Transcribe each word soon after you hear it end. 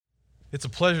It's a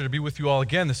pleasure to be with you all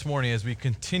again this morning as we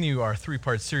continue our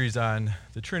three-part series on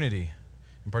the Trinity,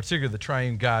 in particular the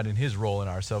Triune God and his role in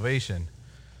our salvation.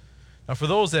 Now, for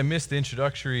those that missed the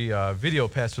introductory video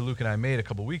Pastor Luke and I made a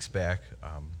couple weeks back,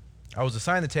 I was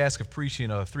assigned the task of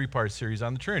preaching a three-part series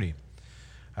on the Trinity.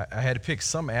 I had to pick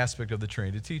some aspect of the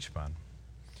Trinity to teach upon.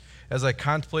 As I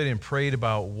contemplated and prayed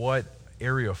about what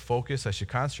area of focus I should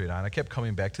concentrate on, I kept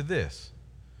coming back to this.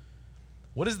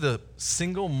 What is the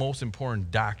single most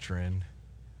important doctrine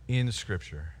in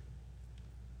Scripture?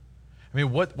 I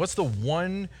mean, what's the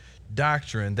one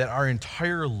doctrine that our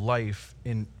entire life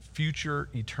in future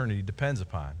eternity depends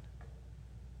upon?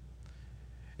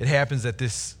 It happens that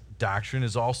this doctrine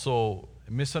is also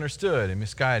misunderstood and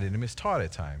misguided and mistaught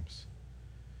at times.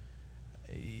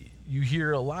 You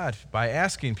hear a lot by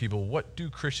asking people, what do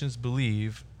Christians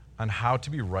believe on how to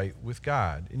be right with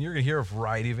God? And you're going to hear a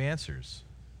variety of answers.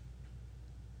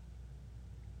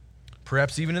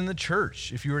 Perhaps even in the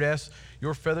church, if you were to ask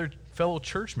your fellow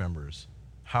church members,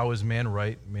 how is man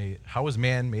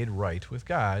made right with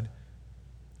God?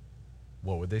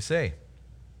 What would they say?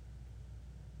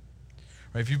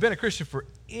 Right, if you've been a Christian for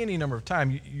any number of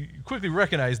time, you quickly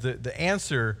recognize the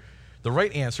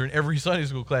right answer in every Sunday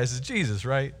school class is Jesus,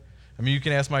 right? I mean, you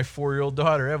can ask my 4-year-old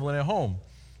daughter, Evelyn, at home.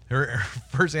 Her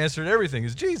first answer to everything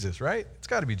is Jesus, right? It's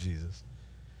got to be Jesus.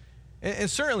 And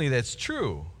certainly that's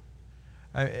true.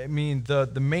 I mean, the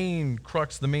main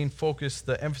crux, the main focus,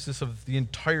 the emphasis of the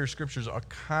entire Scriptures are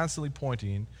constantly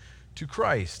pointing to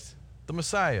Christ, the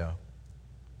Messiah.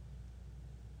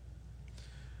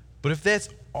 But if that's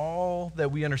all that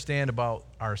we understand about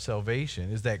our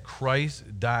salvation, is that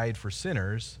Christ died for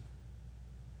sinners,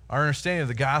 our understanding of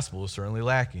the gospel is certainly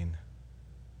lacking.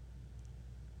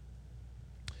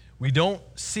 We don't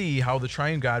see how the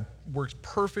Triune God works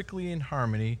perfectly in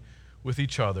harmony with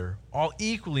each other, all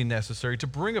equally necessary to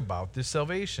bring about this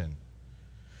salvation,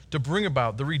 to bring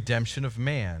about the redemption of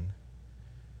man.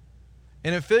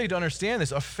 And a failure to understand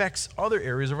this affects other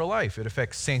areas of our life. It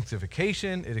affects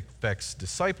sanctification, it affects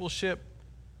discipleship,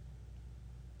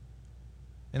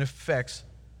 and affects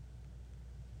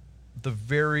the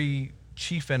very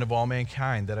chief end of all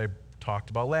mankind that I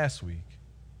talked about last week.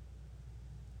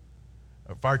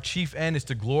 If our chief end is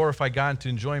to glorify God and to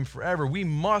enjoy Him forever, we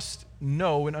must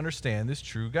know and understand this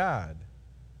true God.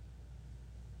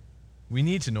 We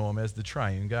need to know Him as the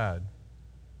Triune God.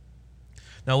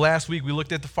 Now, last week we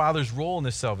looked at the Father's role in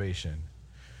this salvation.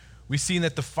 We've seen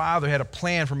that the Father had a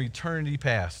plan from eternity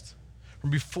past. From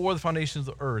before the foundations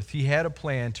of the earth, He had a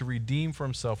plan to redeem for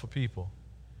Himself a people.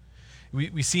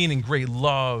 We've seen in great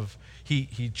love,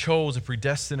 He chose and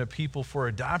predestined a people for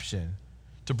adoption,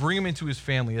 to bring them into His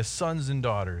family as sons and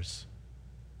daughters.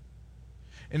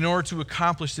 And in order to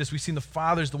accomplish this, we've seen the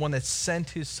Father is the one that sent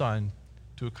His Son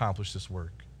to accomplish this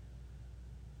work.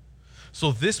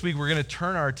 So this week, we're going to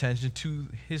turn our attention to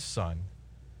His Son,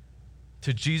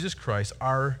 to Jesus Christ,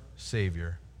 our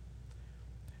Savior.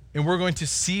 And we're going to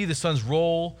see the Son's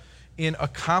role in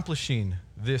accomplishing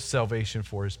this salvation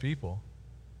for His people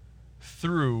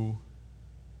through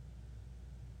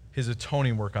His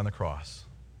atoning work on the cross.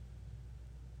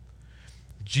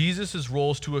 Jesus'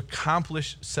 role is to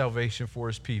accomplish salvation for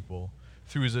His people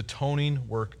through His atoning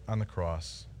work on the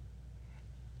cross.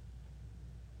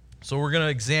 So we're going to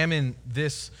examine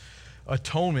this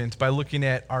atonement by looking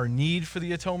at our need for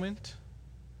the atonement,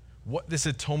 what this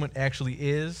atonement actually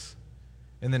is,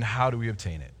 and then how do we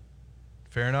obtain it.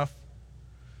 Fair enough?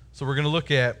 So we're going to look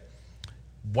at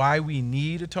why we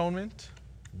need atonement,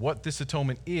 what this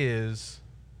atonement is,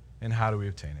 and how do we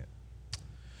obtain it.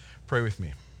 Pray with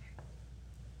me.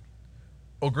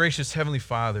 Oh, gracious Heavenly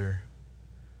Father,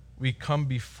 we come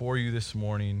before You this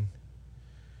morning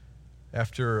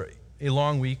after a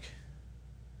long week.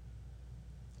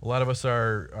 A lot of us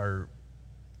are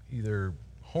either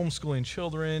homeschooling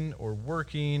children or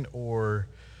working, or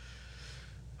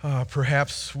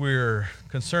perhaps we're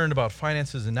concerned about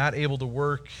finances and not able to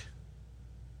work.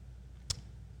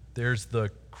 There's the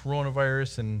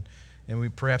coronavirus,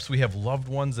 and perhaps we have loved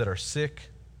ones that are sick.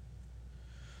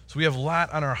 So we have a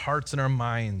lot on our hearts and our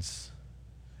minds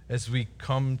as we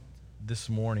come this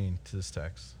morning to this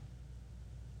text.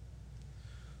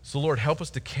 So Lord, help us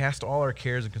to cast all our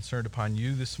cares and concern upon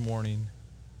You this morning.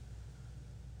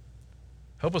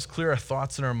 Help us clear our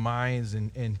thoughts and our minds,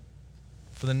 and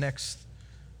for the next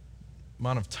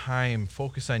amount of time,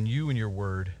 focus on You and Your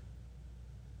word.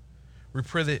 We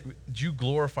pray that You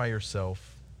glorify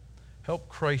Yourself. Help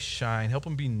Christ shine. Help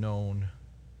Him be known.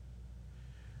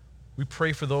 We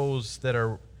pray for those that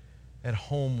are at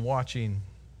home watching.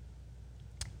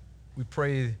 We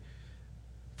pray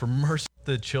for mercy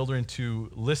to the children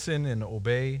to listen and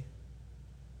obey.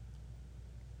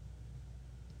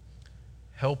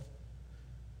 Help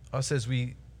us as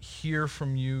we hear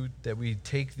from you, that we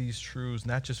take these truths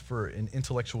not just for an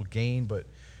intellectual gain, but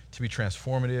to be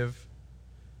transformative.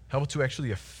 Help it to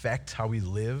actually affect how we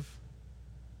live.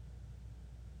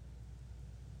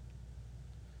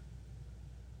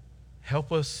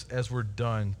 Help us as we're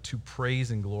done to praise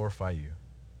and glorify you.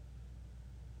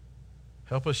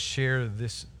 Help us share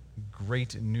this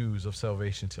great news of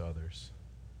salvation to others.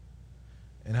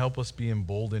 And help us be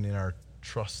emboldened in our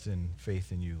trust and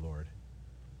faith in you, Lord.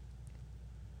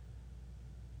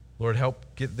 Lord, help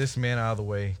get this man out of the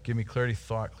way. Give me clarity of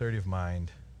thought, clarity of mind.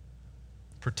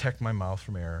 Protect my mouth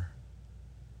from error.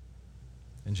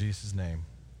 In Jesus' name,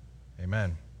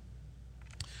 amen.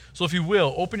 So if you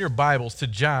will, open your Bibles to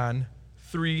John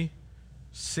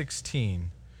 3:16.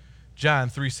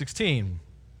 John 3:16.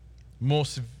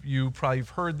 Most of you probably have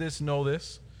heard this, know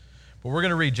this, but we're going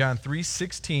to read John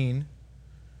 3:16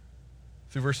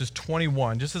 through verses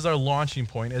 21, just as our launching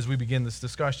point as we begin this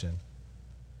discussion.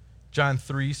 John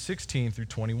 3:16 through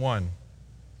 21.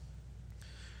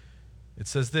 It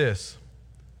says this,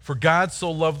 "For God so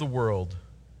loved the world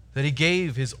that he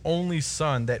gave his only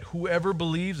Son, that whoever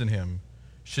believes in him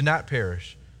should not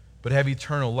perish, but have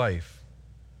eternal life.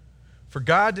 For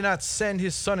God did not send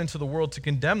his Son into the world to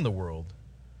condemn the world,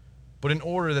 but in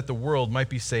order that the world might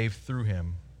be saved through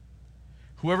him.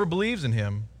 Whoever believes in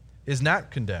him is not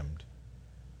condemned,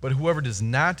 but whoever does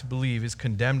not believe is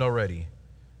condemned already,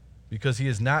 because he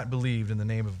has not believed in the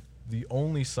name of the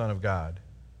only Son of God.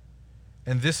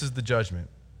 And this is the judgment.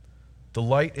 The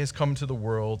light has come to the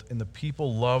world, and the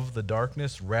people love the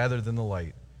darkness rather than the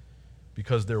light,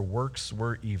 because their works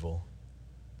were evil.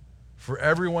 For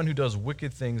everyone who does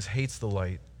wicked things hates the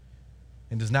light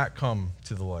and does not come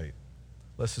to the light,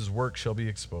 lest his work shall be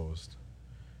exposed.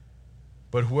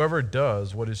 But whoever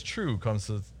does what is true comes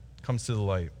to the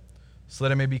light, so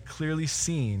that it may be clearly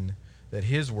seen that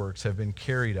his works have been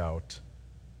carried out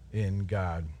in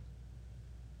God."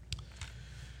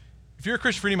 If you're a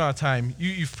Christian for any amount of time,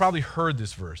 you've probably heard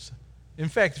this verse. In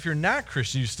fact, if you're not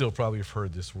Christian, you still probably have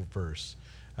heard this verse.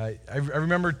 I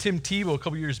remember Tim Tebow a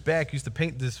couple years back used to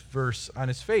paint this verse on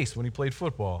his face when he played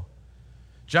football.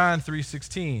 John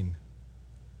 3:16.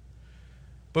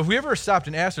 But if we ever stopped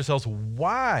and asked ourselves,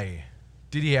 why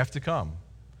did he have to come?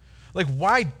 Like,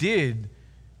 why did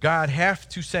God have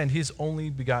to send his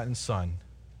only begotten Son?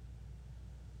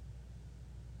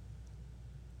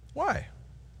 Why?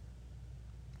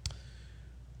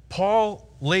 Paul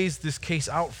lays this case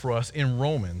out for us in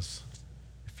Romans.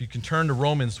 If you can turn to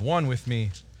Romans 1 with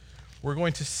me, we're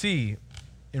going to see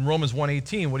in Romans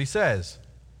 1:18 what he says.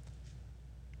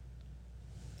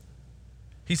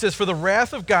 He says, "For the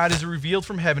wrath of God is revealed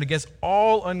from heaven against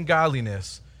all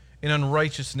ungodliness and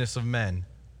unrighteousness of men,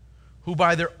 who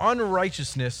by their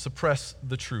unrighteousness suppress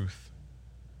the truth.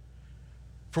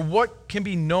 For what can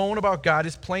be known about God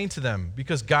is plain to them,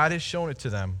 because God has shown it to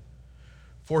them.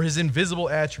 For his invisible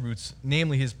attributes,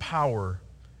 namely his power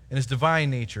and his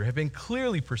divine nature, have been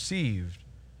clearly perceived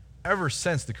ever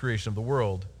since the creation of the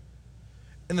world,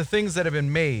 and the things that have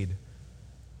been made,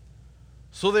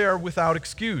 so they are without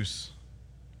excuse.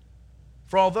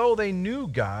 For although they knew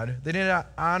God, they did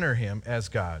not honor him as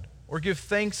God or give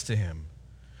thanks to him,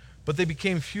 but they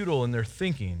became futile in their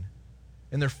thinking,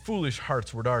 and their foolish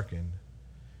hearts were darkened.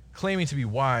 Claiming to be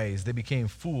wise, they became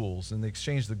fools, and they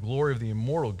exchanged the glory of the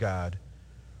immortal God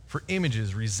for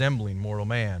images resembling mortal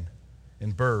man,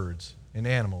 and birds, and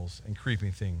animals, and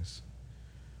creeping things.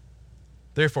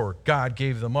 Therefore, God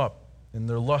gave them up in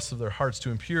their lust of their hearts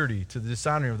to impurity, to the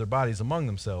dishonoring of their bodies among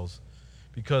themselves,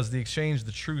 because they exchanged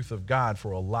the truth of God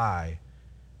for a lie,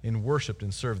 and worshipped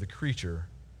and served the creature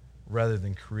rather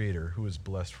than Creator, who is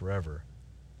blessed forever.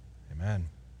 Amen."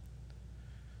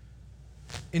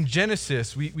 In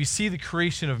Genesis, we see the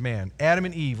creation of man. Adam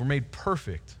and Eve were made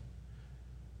perfect.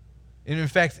 And in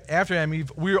fact, after Adam and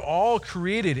Eve, we were all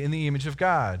created in the image of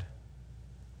God.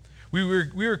 We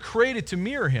were created to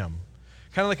mirror him,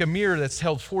 kind of like a mirror that's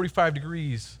held 45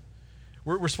 degrees.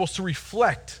 We're supposed to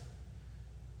reflect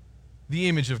the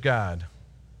image of God.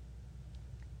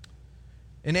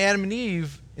 And Adam and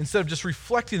Eve, instead of just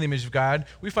reflecting the image of God,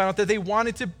 we find out that they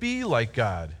wanted to be like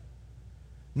God.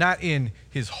 Not in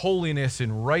his holiness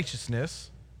and righteousness,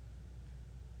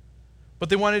 but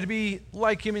they wanted to be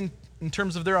like him in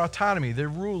terms of their autonomy, their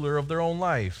ruler of their own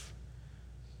life.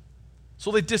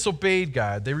 So they disobeyed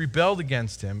God, they rebelled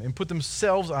against him, and put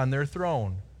themselves on their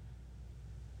throne.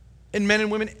 And men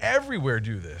and women everywhere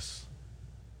do this.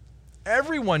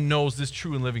 Everyone knows this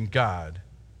true and living God,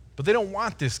 but they don't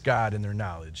want this God in their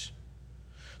knowledge.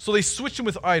 So they switch him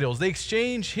with idols. They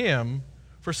exchange him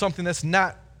for something that's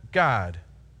not God.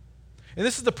 And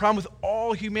this is the problem with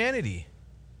all humanity.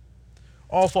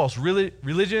 all false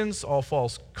religions, all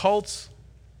false cults,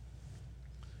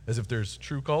 as if there's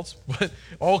true cults, but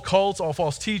all cults, all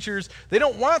false teachers, they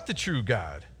don't want the true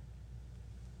God.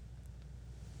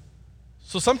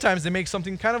 So sometimes they make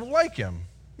something kind of like him,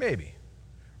 maybe,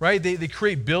 right? They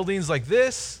create buildings like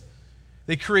this.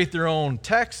 They create their own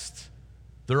text,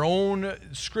 their own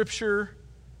scripture.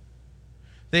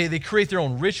 They create their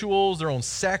own rituals, their own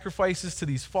sacrifices to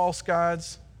these false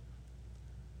gods.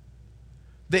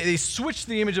 They switch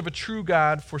the image of a true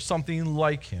God for something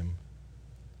like him.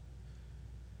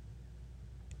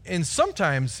 And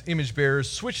sometimes image bearers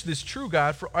switch this true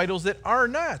God for idols that are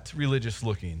not religious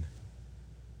looking.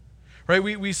 Right?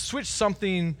 We switch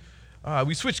something,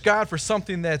 we switch God for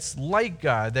something that's like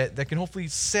God, that can hopefully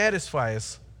satisfy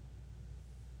us.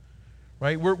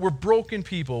 Right? We're broken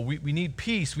people. We need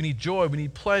peace, we need joy, we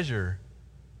need pleasure.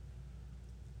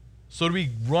 So do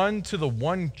we run to the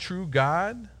one true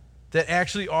God that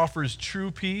actually offers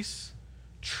true peace,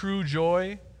 true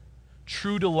joy,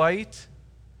 true delight,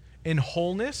 and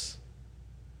wholeness?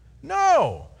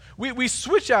 No. We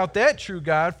switch out that true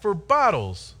God for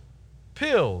bottles,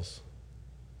 pills.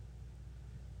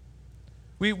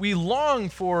 We long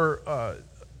for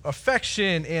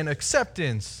affection and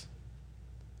acceptance.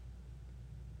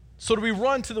 So do we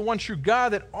run to the one true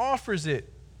God that offers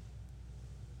it,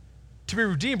 to be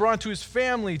redeemed, brought into his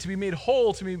family, to be made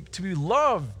whole, to be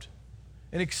loved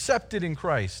and accepted in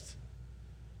Christ?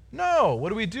 No.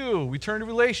 What do? We turn to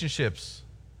relationships.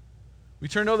 We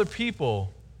turn to other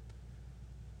people.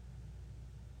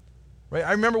 Right?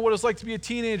 I remember what it was like to be a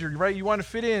teenager, right? You want to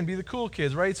fit in, be the cool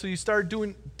kids, right? So you start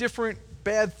doing different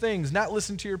bad things, not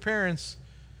listening to your parents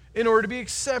in order to be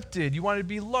accepted. You want to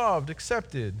be loved,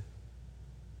 accepted.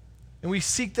 And we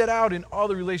seek that out in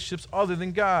other relationships other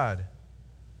than God.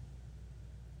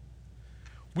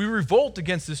 We revolt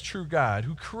against this true God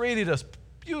who created us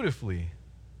beautifully.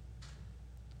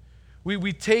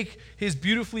 We take his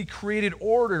beautifully created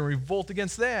order and revolt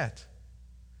against that.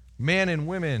 Man and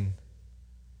women,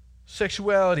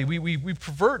 sexuality, we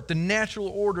pervert the natural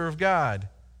order of God.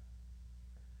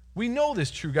 We know this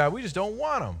true God, we just don't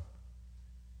want him.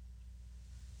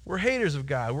 We're haters of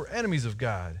God, we're enemies of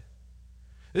God.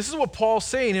 This is what Paul's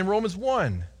saying in Romans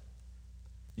 1.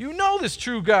 You know this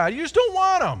true God, you just don't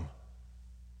want him.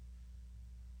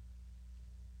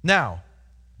 Now,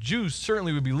 Jews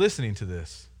certainly would be listening to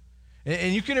this.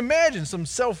 And you can imagine some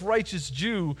self-righteous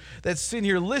Jew that's sitting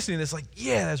here listening that's like,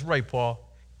 yeah, that's right, Paul.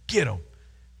 Get him.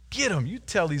 Get him. You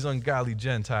tell these ungodly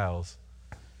Gentiles.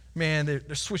 Man,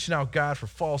 they're switching out God for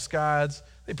false gods.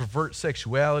 They pervert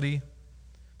sexuality.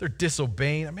 They're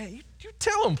disobeying. Man, you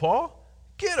tell them, Paul.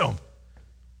 Get them.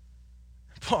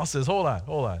 Paul says, hold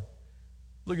on.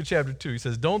 Look at chapter 2. He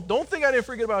says, don't think I didn't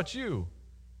forget about you,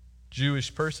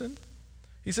 Jewish person.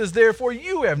 He says, therefore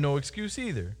you have no excuse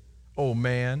either, O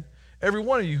man, every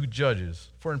one of you who judges.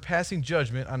 For in passing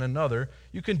judgment on another,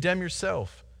 you condemn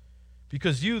yourself,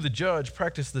 because you, the judge,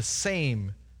 practice the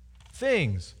same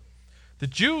things. The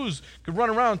Jews could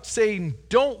run around saying,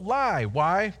 don't lie.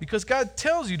 Why? Because God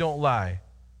tells you don't lie.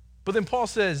 But then Paul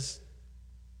says,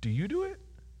 do you do it?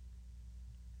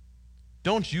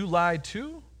 Don't you lie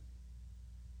too?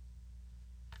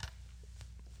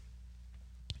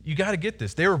 You got to get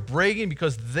this. They were bragging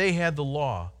because they had the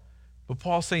law. But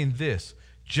Paul's saying this,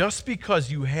 just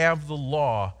because you have the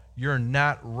law, you're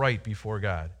not right before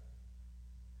God.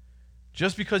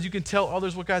 Just because you can tell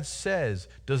others what God says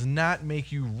does not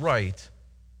make you right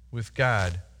with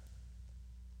God.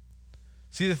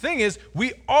 See, the thing is,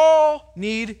 we all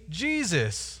need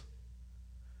Jesus.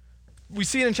 We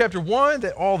see it in chapter 1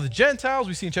 that all the Gentiles,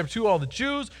 we see in chapter 2 all the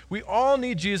Jews, we all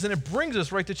need Jesus, and it brings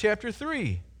us right to chapter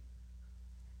 3.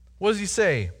 What does he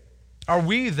say? Are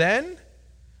we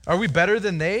better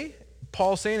than they?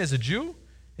 Paul's saying as a Jew?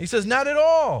 He says, not at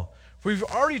all. For we've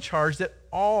already charged that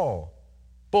all,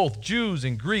 both Jews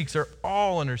and Greeks, are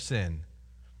all under sin.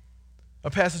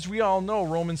 A passage we all know,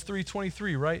 Romans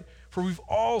 3:23, right? For we've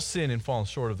all sinned and fallen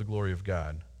short of the glory of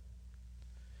God.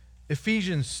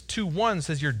 Ephesians 2:1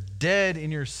 says you're dead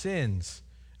in your sins,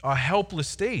 a helpless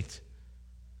state.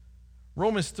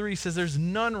 Romans 3 says there's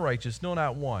none righteous, no,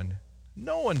 not one.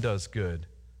 No one does good.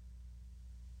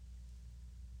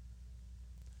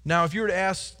 Now, if you were to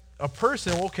ask a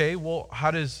person, okay, well,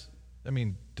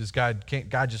 can't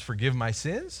God just forgive my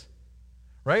sins?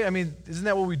 Right? I mean, isn't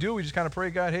that what we do? We just kind of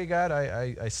pray, God, hey, God,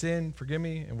 I sin, forgive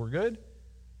me, and we're good?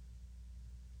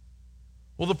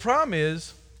 Well, the problem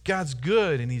is, God's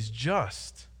good and he's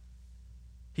just.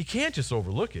 He can't just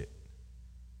overlook it.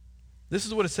 This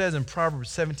is what it says in Proverbs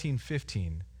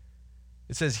 17:15.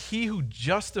 It says, he who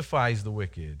justifies the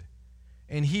wicked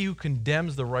and he who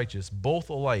condemns the righteous, both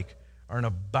alike are an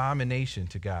abomination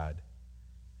to God.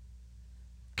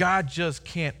 God just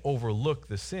can't overlook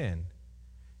the sin.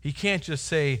 He can't just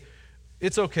say,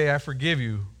 it's okay, I forgive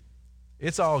you.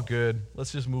 It's all good.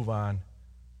 Let's just move on.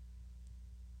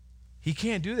 He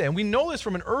can't do that. And we know this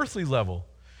from an earthly level.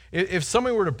 If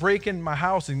somebody were to break in my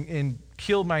house and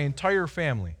kill my entire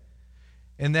family,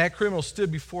 and that criminal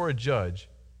stood before a judge,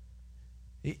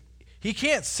 he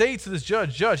can't say to this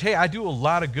judge, hey, I do a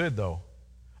lot of good, though.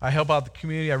 I help out the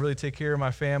community. I really take care of my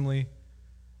family.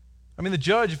 I mean, the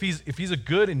judge, if he's a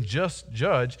good and just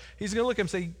judge, he's going to look at him and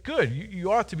say, good,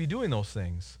 you ought to be doing those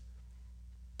things.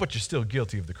 But you're still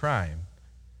guilty of the crime.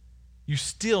 You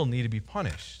still need to be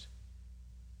punished.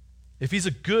 If he's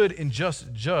a good and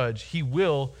just judge, he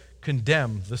will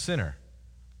condemn the sinner.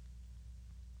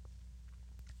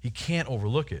 He can't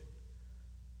overlook it.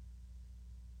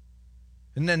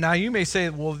 And then now you may say,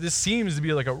 well, this seems to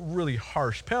be like a really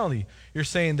harsh penalty. You're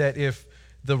saying that if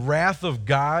the wrath of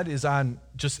God is on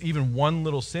just even one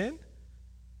little sin?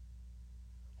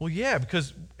 Well, yeah,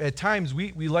 because at times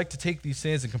we like to take these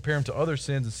sins and compare them to other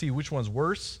sins and see which one's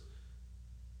worse.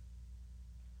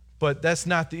 But that's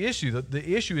not the issue.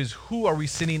 The issue is, who are we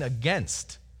sinning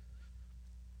against?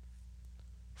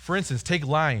 For instance, take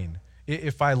lying.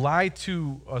 If I lie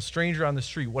to a stranger on the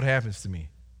street, what happens to me?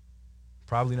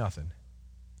 Probably nothing,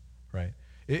 right?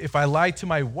 If I lie to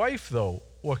my wife, though,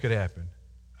 what could happen?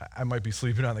 I might be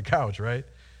sleeping on the couch, right?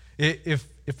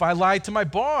 If I lie to my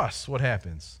boss, what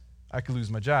happens? I could lose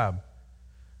my job.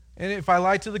 And if I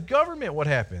lie to the government, what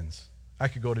happens? I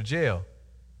could go to jail.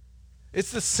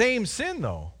 It's the same sin,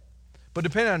 though. But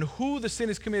depending on who the sin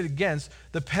is committed against,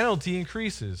 the penalty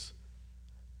increases.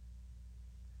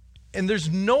 And there's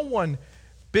no one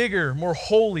bigger, more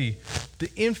holy, the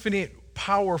infinite,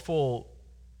 powerful,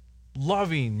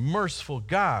 loving, merciful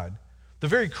God, the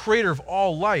very creator of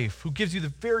all life, who gives you the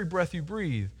very breath you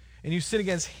breathe, and you sin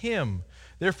against him.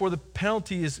 Therefore, the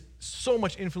penalty is so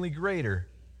much infinitely greater.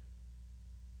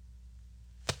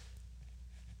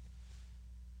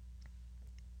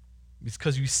 It's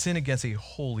because you sin against a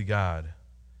holy God.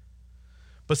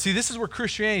 But see, this is where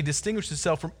Christianity distinguishes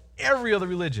itself from every other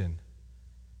religion.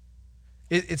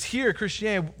 It's here at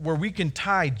Christianity where we can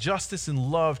tie justice and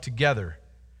love together,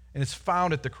 and it's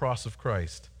found at the cross of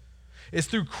Christ. It's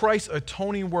through Christ's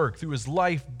atoning work, through his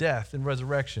life, death, and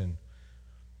resurrection,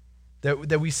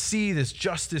 that we see this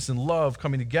justice and love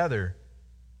coming together.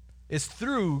 It's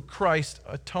through Christ's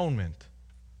atonement.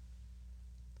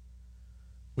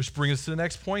 Which brings us to the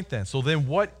next point then. So then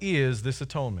what is this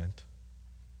atonement?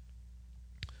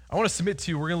 I want to submit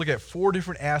to you, we're going to look at 4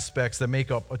 different aspects that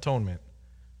make up atonement.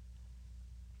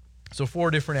 So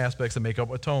 4 different aspects that make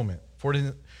up atonement. 4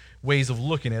 different ways of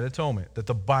looking at atonement that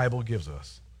the Bible gives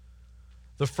us.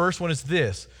 The first one is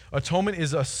this. Atonement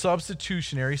is a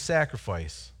substitutionary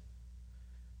sacrifice.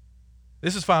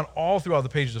 This is found all throughout the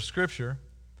pages of Scripture.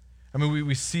 I mean,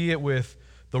 we see it with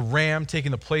the ram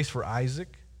taking the place for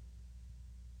Isaac.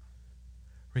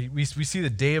 We see the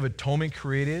Day of Atonement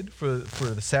created for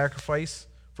the sacrifice,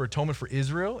 for atonement for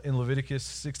Israel in Leviticus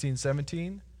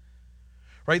 16:17.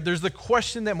 Right? There's the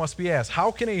question that must be asked.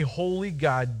 How can a holy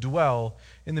God dwell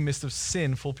in the midst of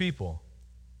sinful people?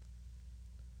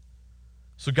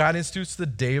 So God institutes the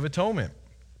Day of Atonement,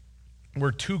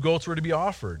 where 2 goats were to be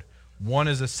offered. One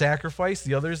is a sacrifice,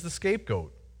 the other is the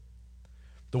scapegoat.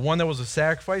 The one that was a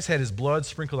sacrifice had his blood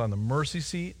sprinkled on the mercy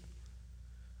seat.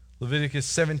 Leviticus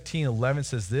 17:11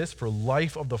 says this, "For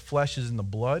life of the flesh is in the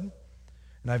blood,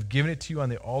 and I've given it to you on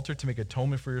the altar to make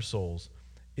atonement for your souls.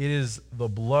 It is the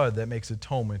blood that makes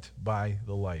atonement by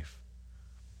the life."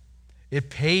 It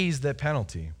pays that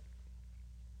penalty.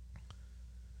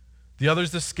 The other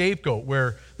is the scapegoat,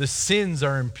 where the sins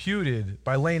are imputed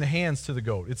by laying hands to the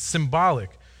goat. It's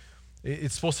symbolic.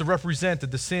 It's supposed to represent that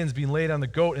the sins being laid on the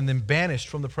goat and then banished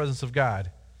from the presence of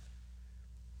God.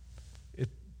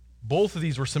 Both of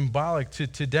these were symbolic to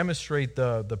demonstrate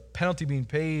the penalty being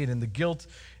paid and the guilt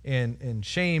and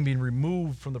shame being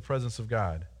removed from the presence of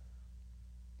God.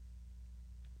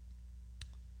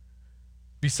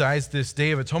 Besides this Day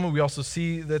of Atonement, we also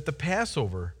see that the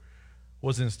Passover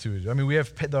was instituted. I mean, we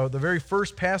have the very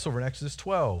first Passover in Exodus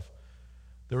 12.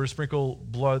 They were to sprinkle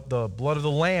the blood of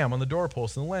the lamb on the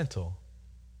doorpost and the lintel.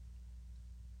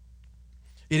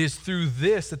 It is through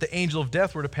this that the angel of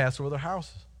death were to pass over their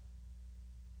houses.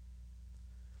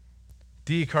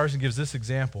 D. Carson gives this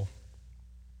example.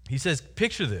 He says,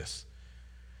 picture this.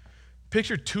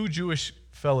 Picture 2 Jewish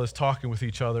fellas talking with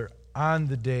each other on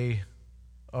the day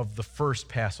of the first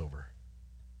Passover.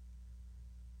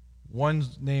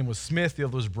 One's name was Smith, the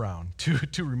other was Brown.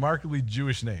 Two remarkably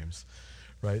Jewish names,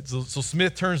 right? So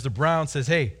Smith turns to Brown and says,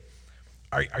 "Hey,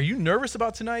 are you nervous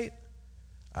about tonight?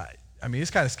 I mean,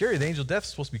 it's kind of scary. The angel of death is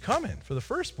supposed to be coming for the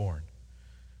firstborn.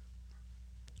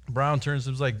 Brown turns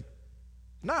and was like,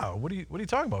 no, what are you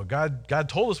talking about? God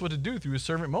told us what to do through his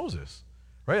servant Moses,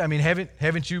 right? I mean,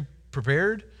 haven't you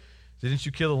prepared? Didn't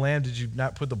you kill the lamb? Did you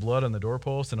not put the blood on the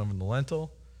doorpost and on the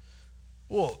lintel?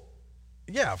 Well,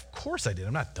 yeah, of course I did.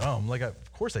 I'm not dumb.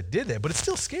 Of course I did that, but it's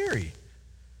still scary.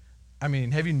 I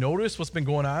mean, have you noticed what's been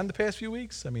going on the past few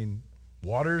weeks? I mean,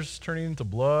 water's turning into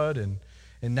blood, and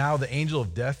now the angel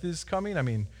of death is coming. I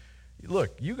mean,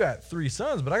 look, you got 3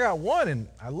 sons, but I got 1, and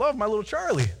I love my little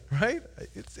Charlie, right?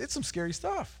 It's some scary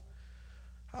stuff.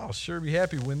 I'll sure be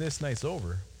happy when this night's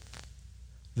over.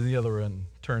 Then the other one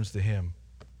turns to him,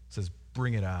 says,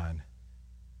 bring it on.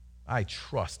 I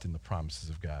trust in the promises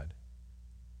of God.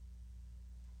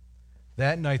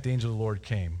 That night, the angel of the Lord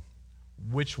came.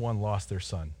 Which one lost their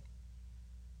son?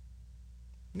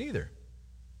 Neither.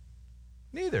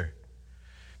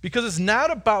 Because it's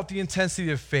not about the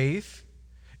intensity of faith.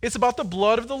 It's about the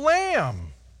blood of the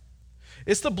Lamb.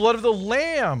 It's the blood of the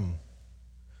Lamb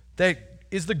that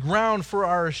is the ground for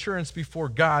our assurance before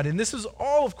God. And this is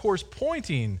all, of course,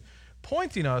 pointing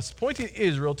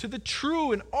Israel to the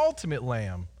true and ultimate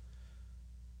Lamb.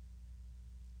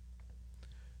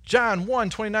 John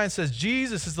 1:29 says,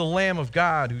 Jesus is the Lamb of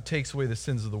God who takes away the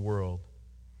sins of the world.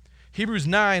 Hebrews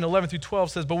 9:11-12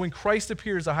 says, but when Christ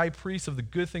appears, a high priest of the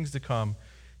good things to come,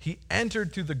 he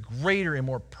entered through the greater and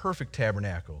more perfect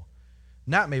tabernacle,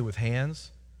 not made with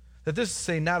hands, that this is to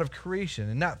say not of creation,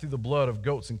 and not through the blood of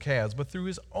goats and calves, but through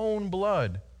his own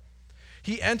blood.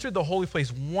 He entered the holy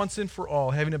place once and for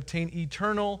all, having obtained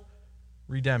eternal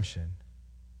redemption.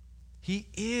 He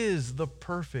is the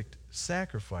perfect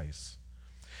sacrifice.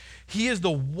 He is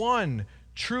the one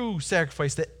true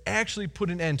sacrifice that actually put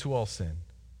an end to all sin.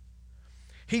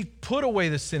 He put away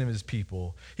the sin of his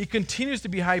people. He continues to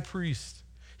be high priest.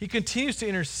 He continues to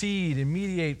intercede and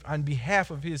mediate on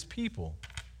behalf of his people.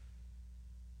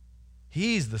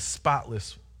 He's the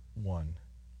spotless one.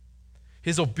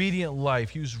 His obedient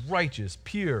life, he was righteous,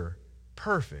 pure,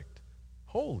 perfect,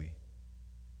 holy.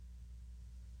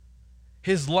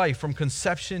 His life from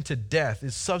conception to death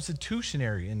is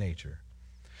substitutionary in nature.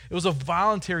 It was a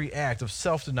voluntary act of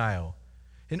self-denial,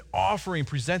 an offering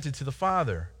presented to the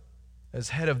Father as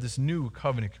head of this new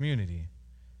covenant community,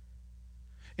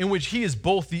 in which he is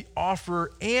both the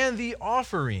offerer and the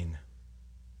offering.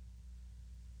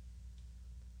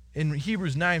 In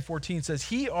Hebrews 9:14 says,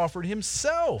 he offered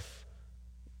himself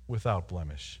without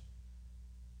blemish.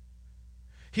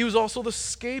 He was also the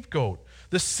scapegoat.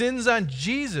 The sins on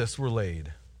Jesus were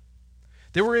laid.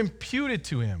 They were imputed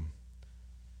to him.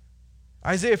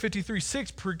 Isaiah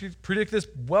 53:6 predict this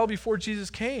well before Jesus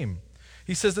came.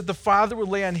 He says that the Father would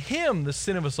lay on him the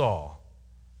sin of us all.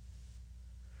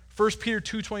 1 Peter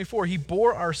 2:24, he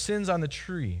bore our sins on the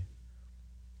tree.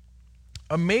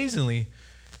 Amazingly,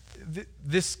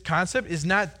 this concept is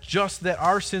not just that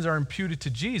our sins are imputed to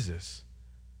Jesus,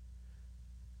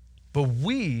 but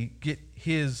we get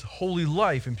his holy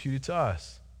life imputed to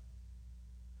us.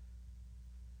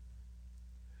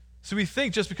 So we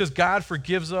think just because God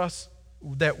forgives us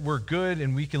that we're good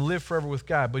and we can live forever with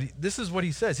God. But this is what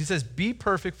he says. He says, be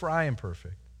perfect for I am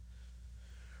perfect.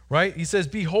 Right? He says,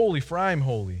 be holy for I am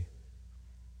holy.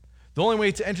 The only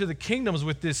way to enter the kingdom is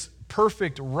with this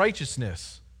perfect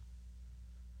righteousness.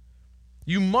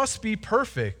 You must be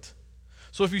perfect.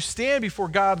 So if you stand before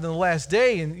God in the last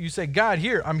day and you say, God,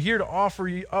 here, I'm here to offer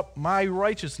you up my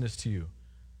righteousness to you,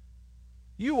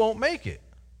 you won't make it.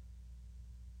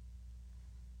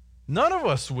 None of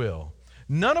us will.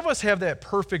 None of us have that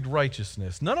perfect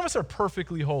righteousness. None of us are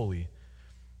perfectly holy.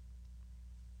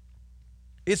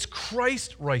 It's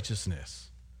Christ's righteousness.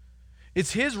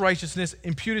 It's his righteousness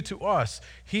imputed to us.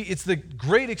 It's the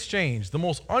great exchange, the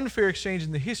most unfair exchange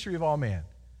in the history of all man,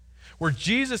 where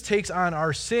Jesus takes on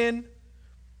our sin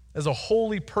as a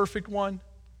holy, perfect one,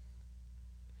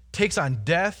 takes on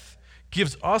death,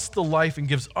 gives us the life, and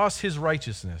gives us his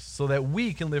righteousness so that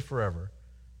we can live forever.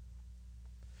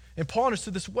 And Paul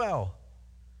understood this well.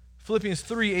 Philippians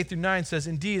 3:8-9 says,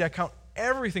 indeed, I count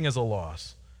everything as a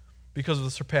loss because of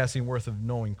the surpassing worth of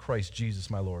knowing Christ Jesus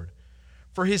my Lord.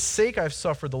 For his sake I've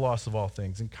suffered the loss of all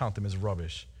things and count them as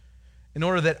rubbish, in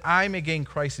order that I may gain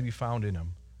Christ and be found in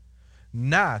him,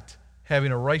 not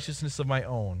having a righteousness of my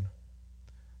own,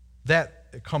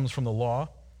 that comes from the law,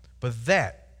 but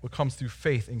that what comes through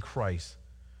faith in Christ,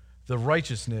 the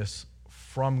righteousness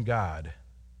from God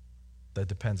that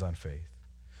depends on faith.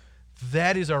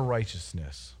 That is our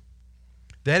righteousness.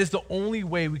 That is the only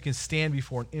way we can stand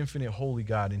before an infinite holy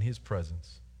God in his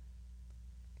presence.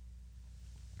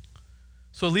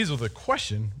 So it leaves with a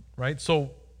question, right?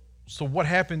 So what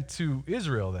happened to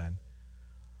Israel then?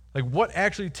 Like, what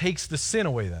actually takes the sin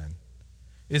away then?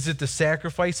 Is it the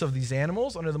sacrifice of these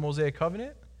animals under the Mosaic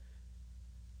covenant?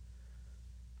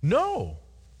 No.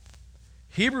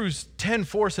 Hebrews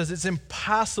 10:4 says it's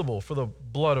impossible for the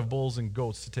blood of bulls and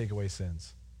goats to take away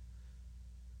sins.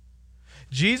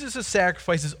 Jesus'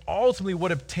 sacrifice is ultimately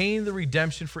what obtained the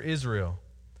redemption for Israel.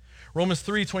 Romans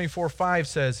 3:24-5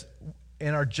 says,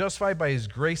 and are justified by his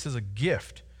grace as a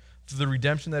gift through the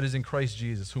redemption that is in Christ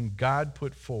Jesus, whom God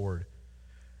put forward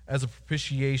as a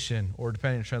propitiation, or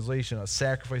depending on translation, a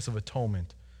sacrifice of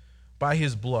atonement by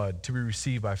his blood to be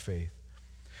received by faith.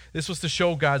 This was to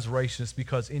show God's righteousness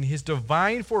because in his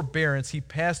divine forbearance he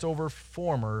passed over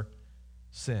former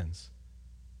sins.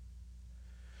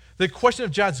 The question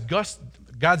of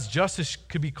God's justice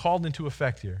could be called into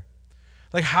effect here.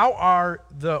 Like, how are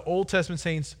the Old Testament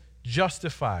saints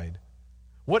justified?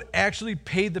 What actually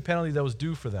paid the penalty that was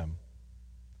due for them?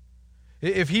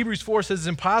 If Hebrews 4 says it's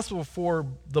impossible for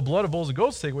the blood of bulls and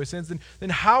goats to take away sins, then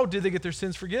how did they get their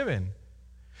sins forgiven?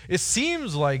 It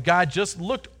seems like God just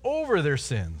looked over their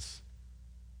sins.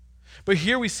 But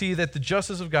here we see that the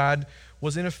justice of God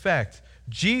was in effect.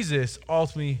 Jesus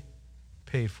ultimately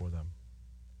paid for them.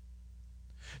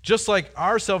 Just like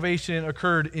our salvation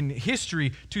occurred in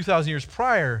history 2,000 years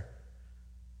prior,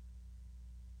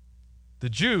 the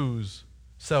Jews'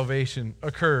 salvation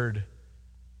occurred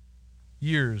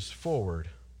years forward.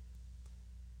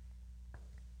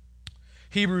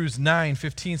 Hebrews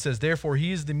 9:15 says, therefore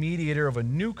he is the mediator of a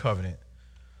new covenant,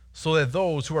 so that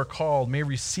those who are called may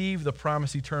receive the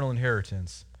promised eternal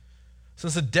inheritance,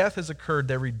 since a death has occurred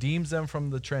that redeems them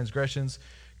from the transgressions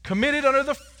committed under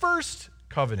the first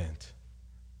covenant.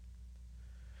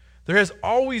 There has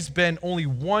always been only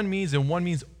one means and one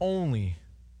means only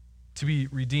to be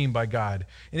redeemed by God,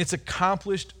 and it's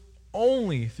accomplished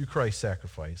only through Christ's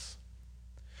sacrifice.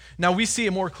 Now we see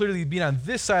it more clearly being on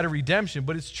this side of redemption,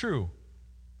 but it's true.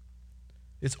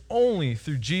 It's only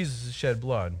through Jesus' shed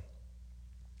blood.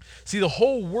 See, the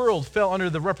whole world fell under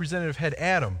the representative head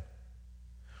Adam.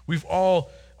 We've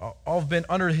all been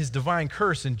under his divine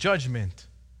curse and judgment.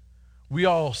 We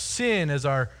all sin as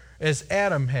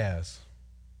Adam has.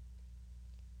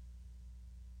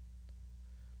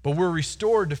 But we're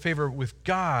restored to favor with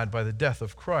God by the death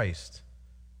of Christ,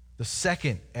 the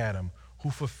second Adam, who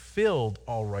fulfilled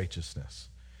all righteousness.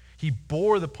 He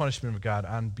bore the punishment of God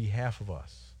on behalf of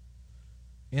us,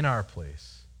 in our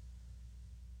place.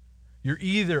 You're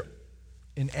either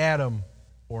in Adam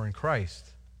or in Christ.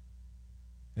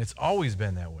 And it's always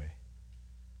been that way.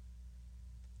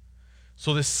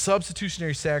 So this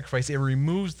substitutionary sacrifice, it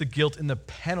removes the guilt and the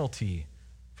penalty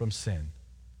from sin.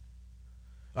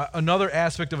 Another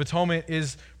aspect of atonement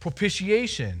is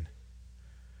propitiation.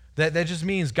 That just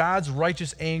means God's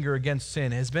righteous anger against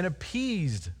sin has been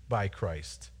appeased by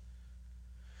Christ.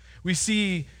 We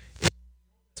see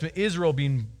Israel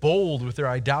being bold with their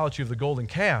idolatry of the golden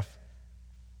calf.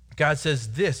 God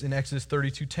says this in Exodus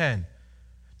 32:10.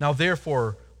 Now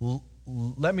therefore,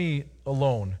 let me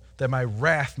alone, that my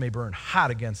wrath may burn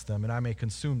hot against them, and I may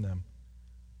consume them.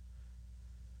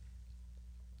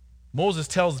 Moses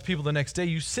tells the people the next day,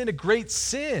 you sinned a great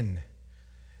sin.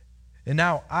 And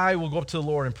now I will go up to the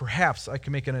Lord, and perhaps I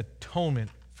can make an atonement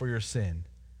for your sin.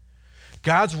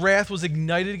 God's wrath was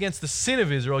ignited against the sin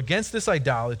of Israel, against this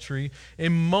idolatry,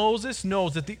 and Moses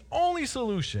knows that the only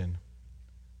solution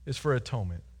is for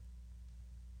atonement.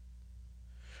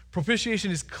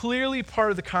 Propitiation is clearly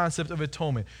part of the concept of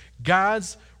atonement,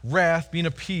 God's wrath being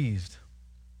appeased.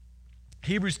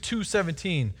 Hebrews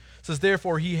 2:17 says,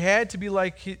 therefore he had to be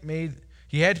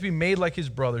made like his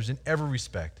brothers in every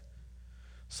respect,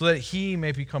 so that he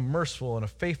may become merciful and a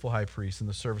faithful high priest in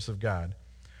the service of God,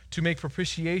 to make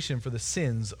propitiation for the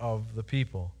sins of the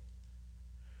people.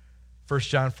 1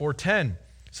 John 4:10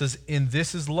 says, and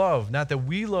this is love, not that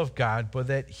we love God, but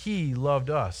that he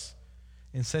loved us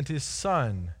and sent his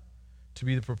Son to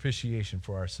be the propitiation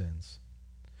for our sins.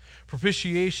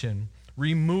 Propitiation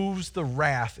removes the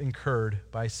wrath incurred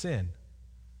by sin.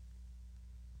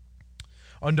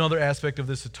 Another aspect of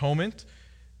this atonement,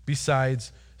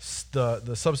 besides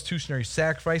the substitutionary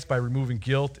sacrifice by removing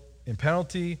guilt and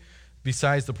penalty,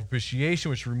 besides the propitiation,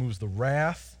 which removes the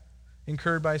wrath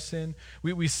incurred by sin,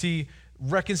 we see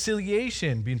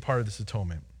reconciliation being part of this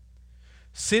atonement.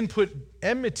 Sin put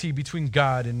enmity between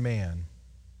God and man.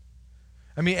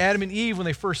 I mean, Adam and Eve, when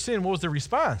they first sinned, what was their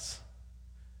response?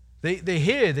 They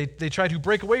hid. They tried to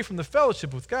break away from the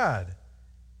fellowship with God.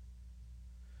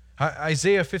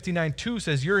 Isaiah 59:2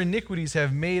 says, your iniquities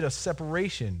have made a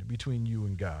separation between you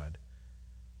and God.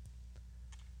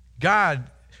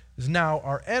 God is now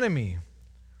our enemy.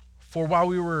 For while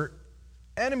we were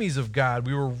enemies of God,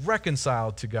 we were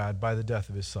reconciled to God by the death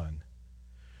of his Son.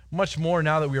 Much more,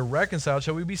 now that we are reconciled,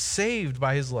 shall we be saved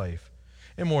by his life.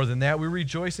 And more than that, we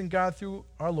rejoice in God through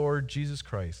our Lord Jesus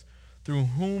Christ, through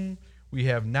whom we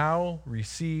have now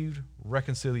received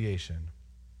reconciliation.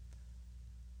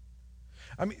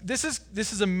 I mean, this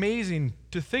is amazing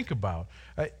to think about.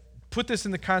 Put this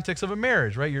in the context of a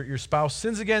marriage, right? Your spouse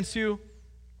sins against you,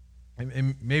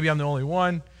 and maybe I'm the only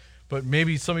one, but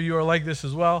maybe some of you are like this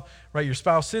as well, right? Your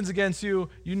spouse sins against you.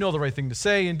 You know the right thing to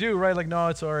say and do, right? Like, no,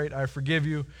 it's all right. I forgive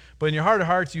you. But in your heart of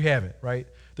hearts, you haven't, right?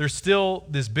 There's still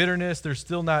this bitterness. There's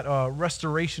still not a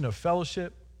restoration of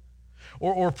fellowship.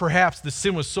 Or perhaps the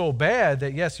sin was so bad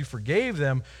that, yes, you forgave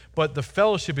them, but the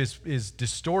fellowship is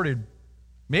distorted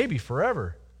maybe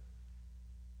forever.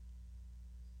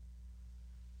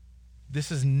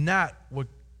 This is not what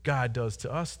God does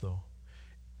to us, though.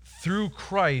 Through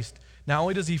Christ, not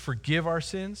only does he forgive our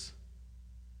sins,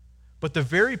 but the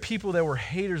very people that were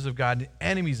haters of God and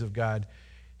enemies of God,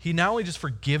 he not only just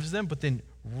forgives them, but then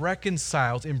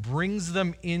reconciles and brings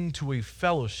them into a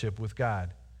fellowship with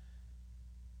God.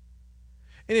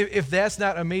 And if that's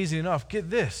not amazing enough, get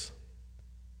this.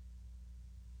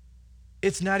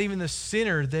 It's not even the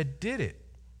sinner that did it.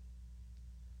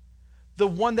 The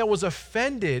one that was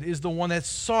offended is the one that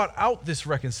sought out this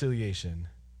reconciliation.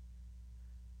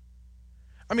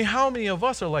 I mean, how many of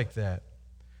us are like that?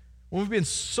 When we've been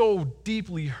so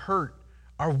deeply hurt,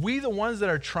 are we the ones that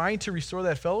are trying to restore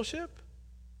that fellowship?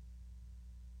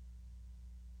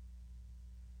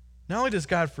 Not only does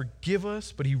God forgive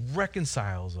us, but he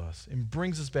reconciles us and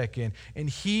brings us back in. And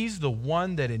he's the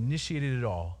one that initiated it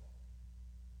all.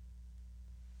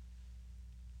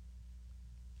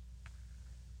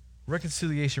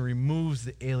 Reconciliation removes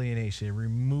the alienation. It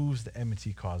removes the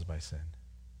enmity caused by sin.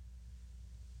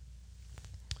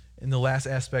 And the last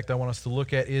aspect I want us to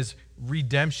look at is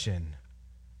redemption.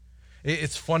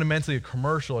 It's fundamentally a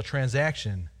commercial, a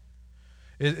transaction.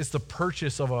 It's the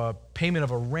purchase of a payment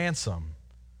of a ransom.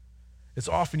 It's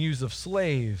often used of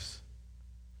slaves.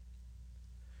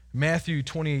 Matthew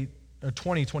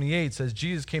 20:28 says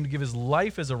Jesus came to give his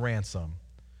life as a ransom.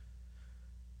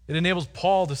 It enables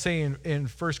Paul to say in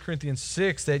 1 Corinthians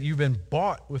 6 that you've been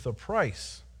bought with a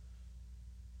price.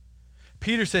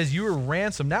 Peter says you were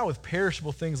ransomed not with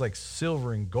perishable things like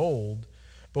silver and gold,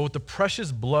 but with the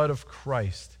precious blood of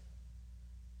Christ.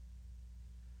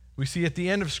 We see at the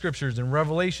end of Scriptures in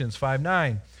Revelations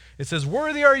 5:9, it says,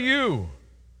 "Worthy are you,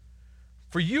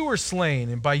 for you were slain,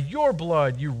 and by your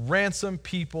blood you ransomed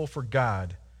people for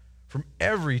God from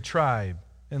every tribe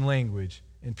and language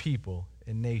and people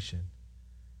and nation."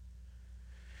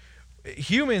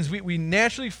 Humans, we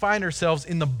naturally find ourselves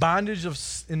in the bondage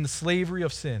in the slavery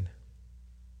of sin.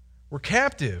 We're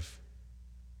captive.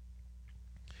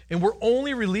 And we're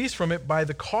only released from it by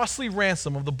the costly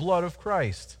ransom of the blood of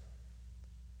Christ.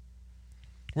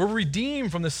 We're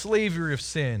redeemed from the slavery of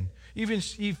sin. Even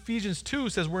Ephesians 2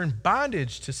 says we're in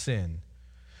bondage to sin.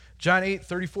 John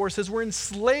 8:34 says we're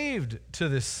enslaved to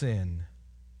this sin.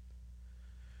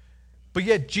 But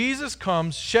yet Jesus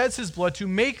comes, sheds his blood to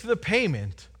make the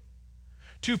payment,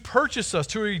 to purchase us,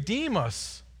 to redeem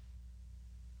us.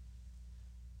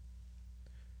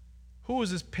 Who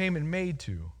was this payment made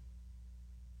to?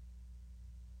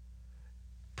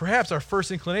 Perhaps our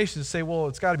first inclination is to say, well,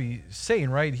 it's got to be Satan,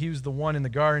 right? He was the one in the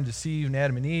garden deceiving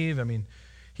Adam and Eve. I mean,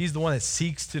 he's the one that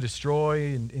seeks to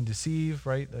destroy and deceive,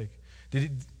 right? Like,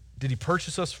 did he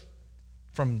purchase us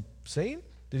from Satan?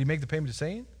 Did he make the payment to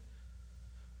Satan?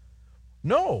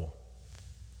 No.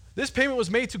 This payment was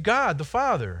made to God, the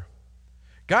Father.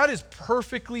 God is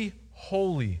perfectly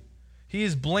holy. He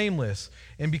is blameless.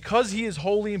 And because he is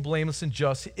holy and blameless and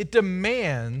just, it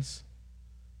demands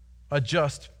a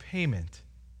just payment.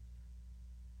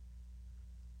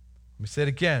 Let me say it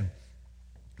again.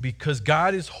 Because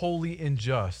God is holy and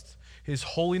just, his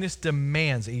holiness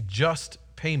demands a just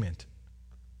payment.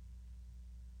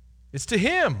 It's to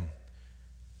him.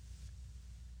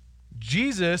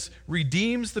 Jesus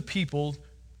redeems the people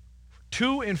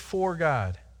to and for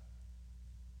God.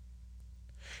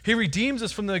 He redeems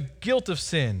us from the guilt of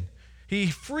sin. He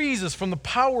frees us from the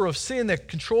power of sin that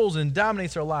controls and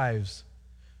dominates our lives.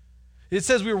 It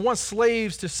says we were once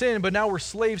slaves to sin, but now we're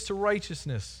slaves to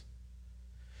righteousness.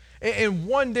 And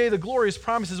one day the glorious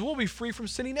promise is we'll be free from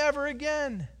sinning ever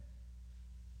again.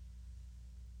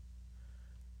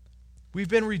 We've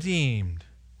been redeemed.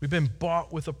 We've been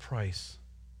bought with a price.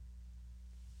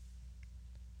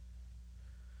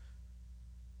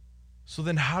 So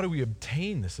then how do we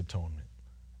obtain this atonement?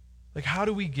 Like, how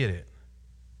do we get it?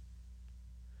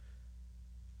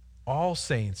 All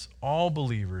saints, all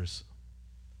believers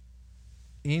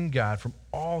in God from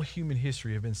all human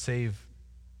history have been saved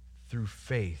through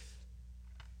faith.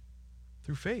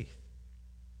 Through faith.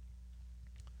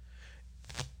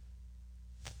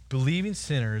 Believing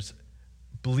sinners,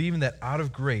 believing that out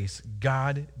of grace,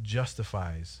 God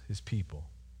justifies his people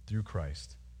through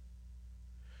Christ.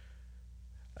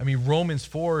 I mean, Romans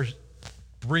 4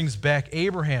 brings back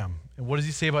Abraham. And what does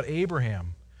he say about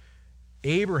Abraham?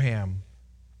 Abraham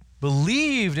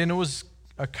believed and it was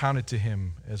accounted to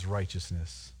him as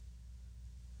righteousness.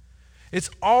 It's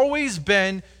always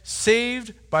been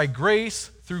saved by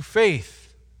grace through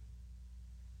faith.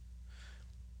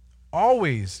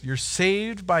 Always, you're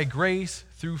saved by grace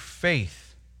through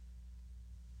faith.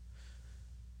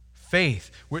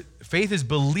 Faith. Faith is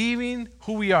believing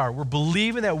who we are. We're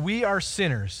believing that we are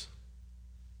sinners.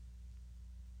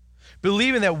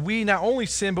 Believing that we not only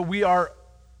sin, but we are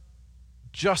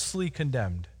justly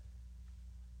condemned.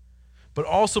 But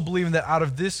also believing that out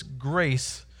of this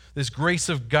grace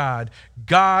of God,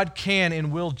 God can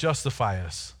and will justify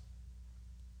us.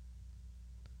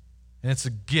 And it's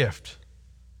a gift.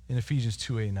 In Ephesians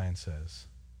 2:8-9 says.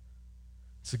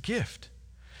 It's a gift.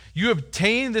 You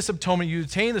obtain this atonement, you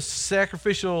obtain the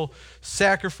sacrificial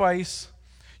sacrifice,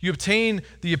 you obtain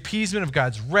the appeasement of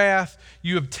God's wrath,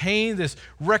 you obtain this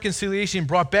reconciliation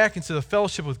brought back into the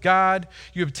fellowship with God,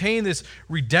 you obtain this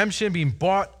redemption being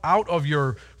bought out of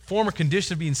your former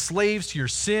condition of being slaves to your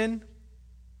sin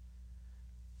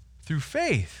through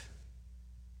faith.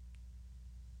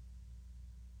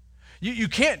 You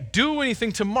can't do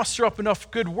anything to muster up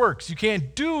enough good works. You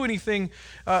can't do anything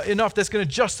enough that's going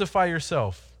to justify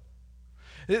yourself.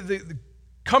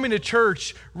 Coming to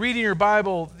church, reading your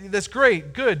Bible, that's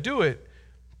great, good, do it.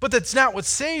 But that's not what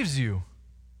saves you.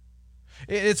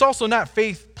 It's also not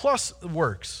faith plus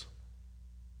works.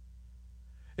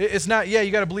 It's not,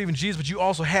 you got to believe in Jesus, but you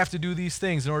also have to do these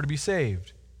things in order to be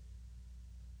saved.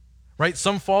 Right?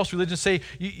 Some false religions say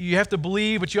you have to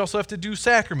believe, but you also have to do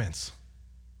sacraments.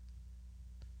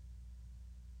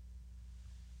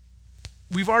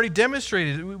 We've already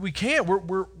demonstrated we can't.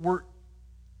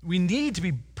 We need to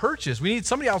be purchased. We need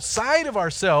somebody outside of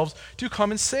ourselves to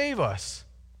come and save us.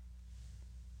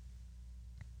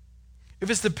 If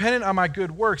it's dependent on my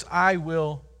good works, I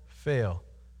will fail.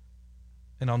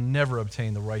 And I'll never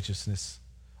obtain the righteousness.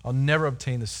 I'll never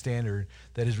obtain the standard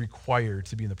that is required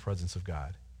to be in the presence of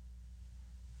God.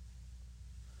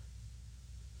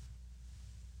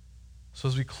 So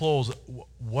as we close,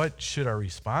 what should our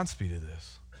response be to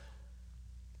this?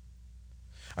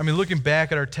 I mean, looking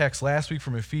back at our text last week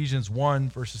from Ephesians 1,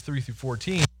 verses 3 through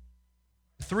 14,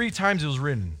 3 times it was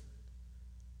written,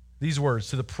 these words,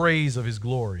 to the praise of his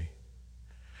glory.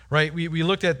 Right? We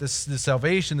looked at this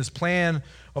salvation, this plan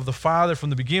of the Father from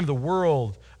the beginning of the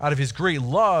world. Out of his great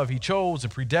love, he chose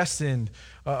and predestined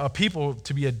a people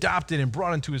to be adopted and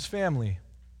brought into his family.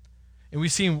 And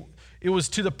we've seen it was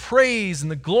to the praise and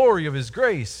the glory of his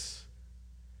grace.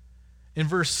 In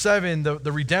verse 7,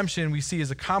 the redemption we see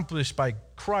is accomplished by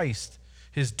Christ,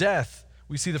 his death.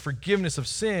 We see the forgiveness of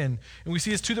sin, and we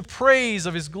see it's to the praise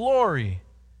of his glory.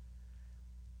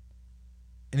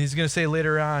 And he's going to say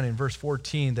later on in verse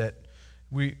 14 that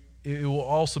it will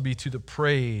also be to the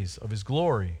praise of his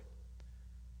glory.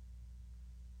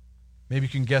 Maybe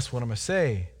you can guess what I'm going to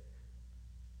say.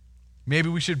 Maybe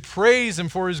we should praise him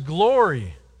for his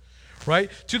glory, right?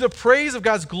 To the praise of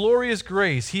God's glorious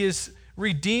grace, he is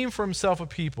redeemed for himself a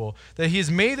people, that he has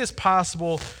made this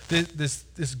possible,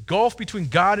 this gulf between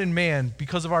God and man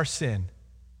because of our sin.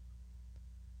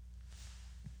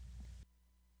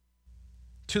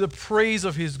 To the praise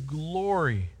of his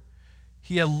glory,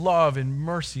 he had love and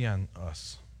mercy on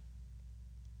us.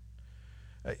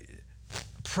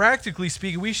 Practically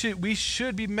speaking, we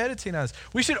should be meditating on this.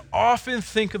 We should often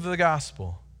think of the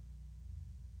gospel.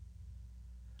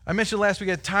 I mentioned last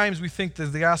week, at times we think that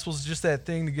the gospel is just that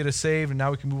thing to get us saved, and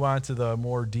now we can move on to the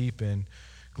more deep and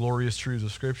glorious truths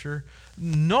of Scripture.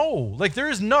 No, there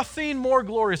is nothing more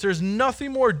glorious. There's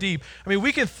nothing more deep. I mean,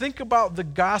 we can think about the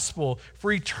gospel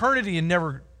for eternity and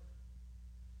never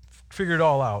figure it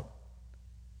all out.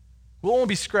 We'll only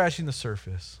be scratching the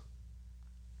surface.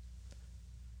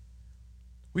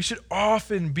 We should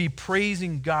often be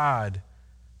praising God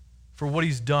for what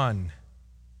he's done,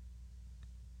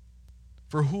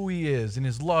 for who he is and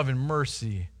his love and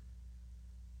mercy,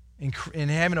 and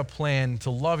having a plan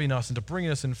to loving us and to bringing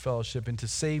us in fellowship and to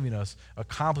saving us,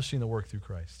 accomplishing the work through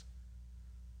Christ.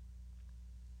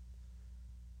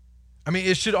 I mean,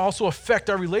 it should also affect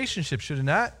our relationship, should it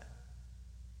not?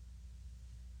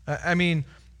 I mean,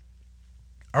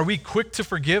 are we quick to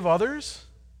forgive others?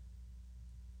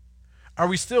 Are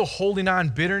we still holding on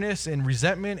bitterness and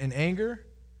resentment and anger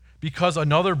because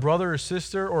another brother or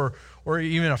sister or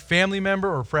even a family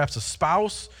member or perhaps a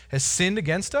spouse has sinned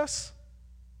against us?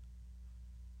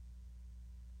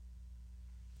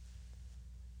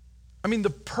 I mean,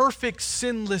 the perfect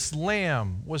sinless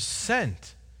lamb was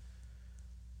sent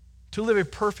to live a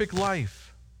perfect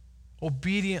life,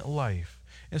 obedient life,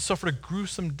 and suffered a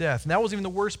gruesome death. And that wasn't even the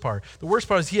worst part. The worst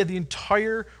part is he had the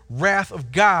entire wrath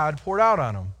of God poured out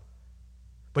on him.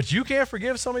 But you can't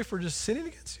forgive somebody for just sinning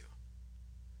against you?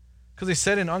 Because they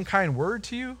said an unkind word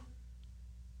to you?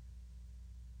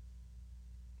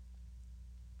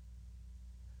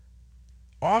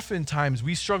 Oftentimes,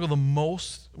 we struggle the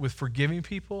most with forgiving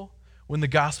people when the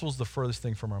gospel is the furthest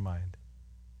thing from our mind.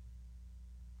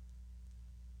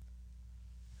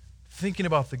 Thinking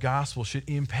about the gospel should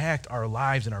impact our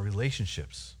lives and our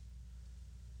relationships.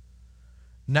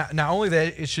 Not only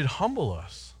that, it should humble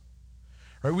us.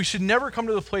 Right? We should never come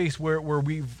to the place where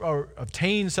we've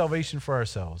obtained salvation for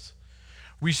ourselves.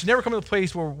 We should never come to the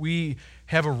place where we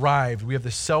have arrived. We have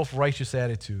this self-righteous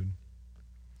attitude,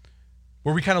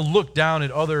 where we kind of look down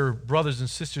at other brothers and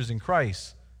sisters in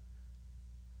Christ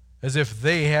as if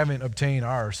they haven't obtained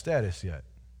our status yet.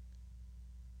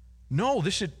 No,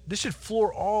 this should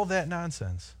floor all that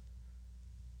nonsense.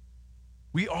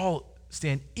 We all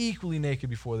stand equally naked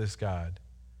before this God,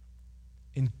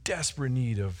 in desperate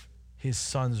need of his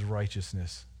Son's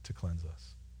righteousness to cleanse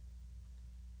us.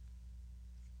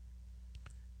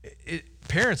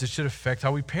 Parents, it should affect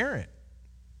how we parent.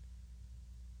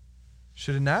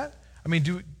 Should it not? I mean,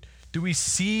 do we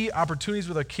see opportunities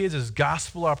with our kids as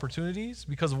gospel opportunities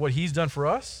because of what he's done for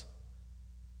us?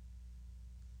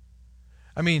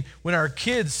 I mean, when our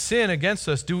kids sin against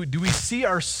us, do we see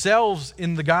ourselves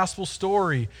in the gospel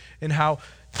story and how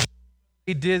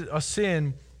they did a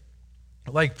sin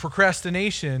like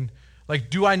procrastination? Like,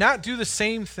 do I not do the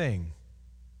same thing?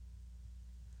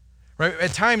 Right?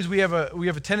 At times we have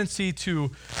a tendency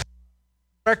to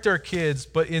correct our kids,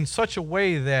 but in such a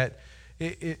way that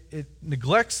it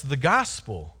neglects the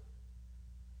gospel,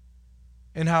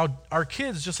 and how our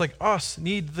kids, just like us,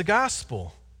 need the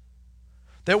gospel.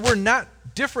 That we're not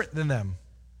different than them.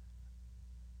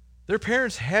 Their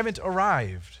parents haven't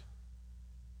arrived.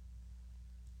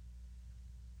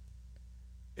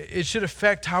 It should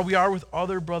affect how we are with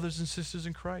other brothers and sisters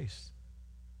in Christ.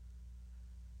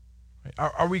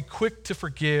 Are we quick to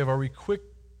forgive? Are we quick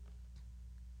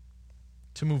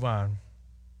to move on?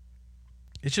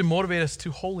 It should motivate us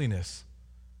to holiness.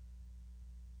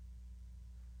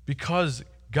 Because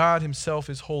God himself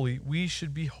is holy, we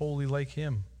should be holy like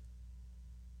him.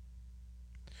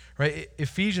 Right?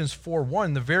 Ephesians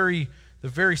 4:1, the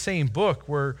very same book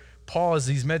where Paul, as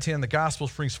he's meditating on the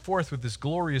Gospels, brings forth with this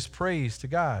glorious praise to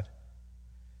God.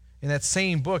 In that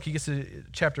same book, he gets to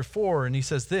chapter 4, and he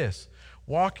says this: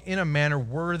 walk in a manner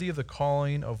worthy of the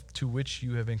calling to which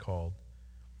you have been called,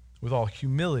 with all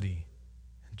humility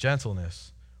and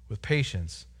gentleness, with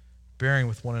patience, bearing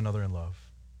with one another in love.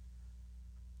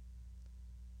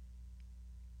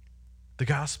 The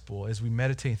gospel, as we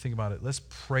meditate and think about it, let's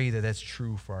pray that that's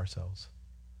true for ourselves.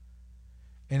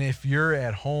 And if you're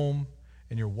at home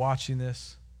and you're watching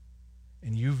this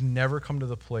and you've never come to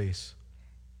the place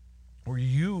where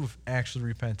you've actually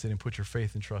repented and put your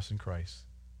faith and trust in Christ,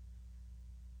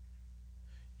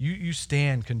 you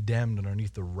stand condemned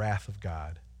underneath the wrath of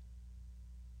God.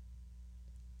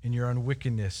 In your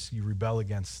unwickedness, you rebel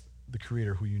against the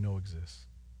Creator who you know exists.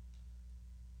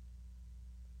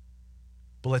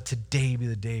 But let today be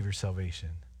the day of your salvation.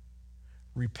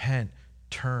 Repent,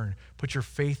 turn, put your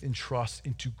faith and trust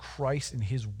into Christ and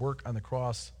his work on the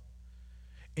cross,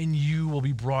 and you will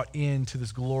be brought into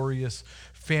this glorious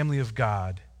family of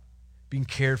God, being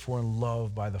cared for and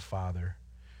loved by the Father,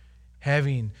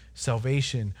 having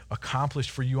salvation accomplished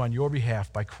for you on your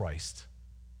behalf by Christ.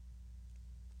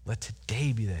 Let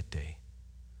today be that day.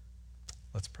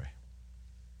 Let's pray.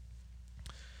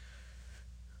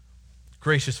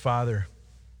 Gracious Father,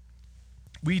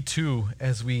 we too,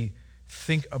 as we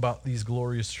think about these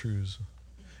glorious truths,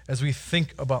 as we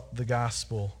think about the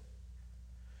gospel,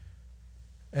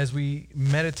 as we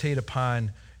meditate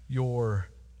upon your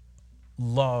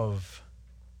love,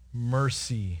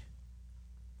 mercy,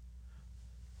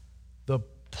 the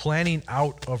planning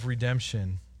out of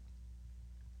redemption,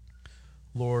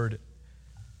 Lord,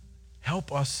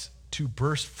 help us to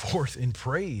burst forth in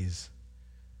praise.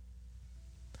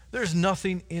 There's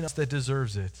nothing in us that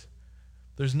deserves it.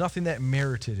 There's nothing that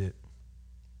merited it.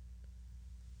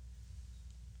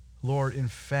 Lord, in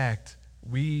fact,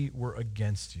 we were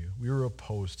against you. We were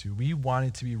opposed to you. We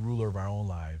wanted to be ruler of our own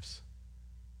lives.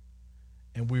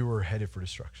 And we were headed for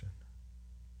destruction.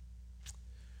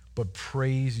 But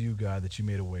praise you, God, that you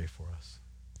made a way for us.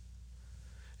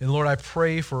 And Lord, I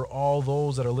pray for all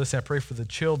those that are listening. I pray for the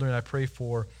children. I pray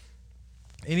for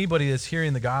anybody that's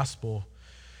hearing the gospel,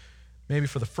 maybe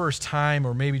for the first time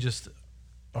or maybe just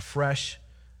afresh,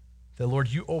 that, Lord,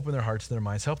 you open their hearts and their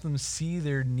minds. Help them see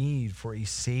their need for a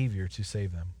Savior to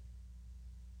save them.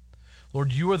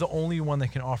 Lord, you are the only one that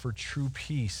can offer true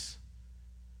peace,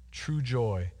 true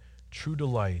joy, true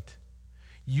delight.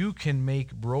 You can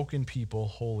make broken people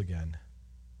whole again.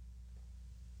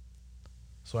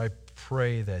 So I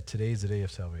pray that today's the day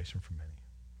of salvation for many.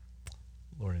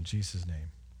 Lord, in Jesus'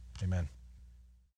 name, amen.